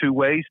one of two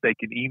ways. They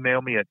can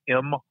email me at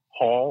mhall,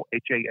 Hall,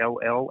 at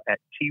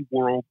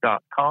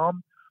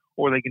tworld.com,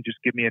 or they can just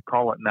give me a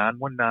call at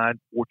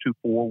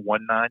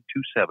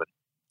 919-424-1927.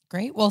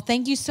 Great. Well,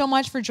 thank you so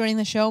much for joining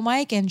the show,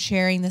 Mike, and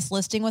sharing this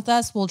listing with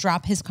us. We'll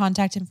drop his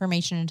contact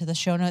information into the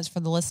show notes for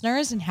the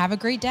listeners, and have a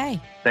great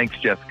day. Thanks,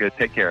 Jessica.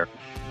 Take care.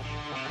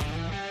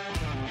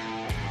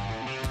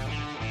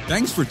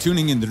 Thanks for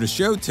tuning into the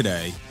show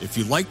today. If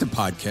you like the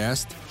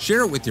podcast,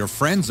 share it with your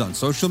friends on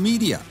social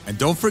media. And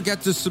don't forget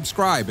to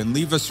subscribe and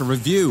leave us a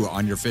review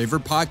on your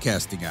favorite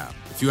podcasting app.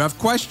 If you have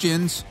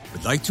questions,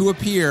 would like to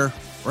appear,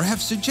 or have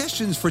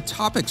suggestions for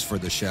topics for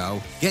the show,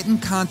 get in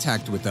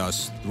contact with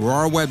us through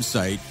our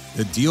website,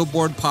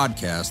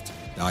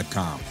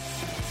 thedealboardpodcast.com.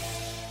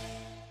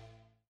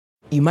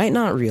 You might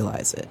not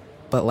realize it,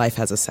 but life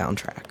has a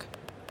soundtrack.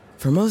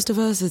 For most of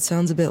us, it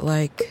sounds a bit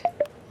like...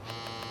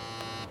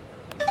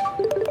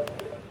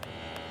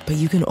 But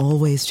you can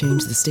always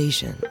change the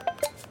station.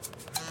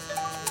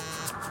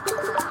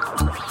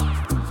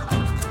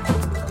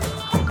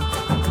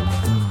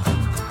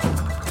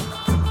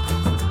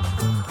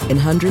 In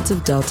hundreds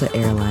of Delta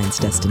Airlines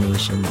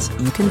destinations,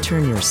 you can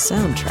turn your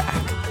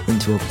soundtrack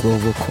into a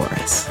global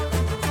chorus.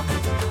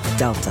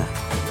 Delta.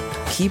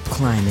 Keep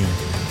climbing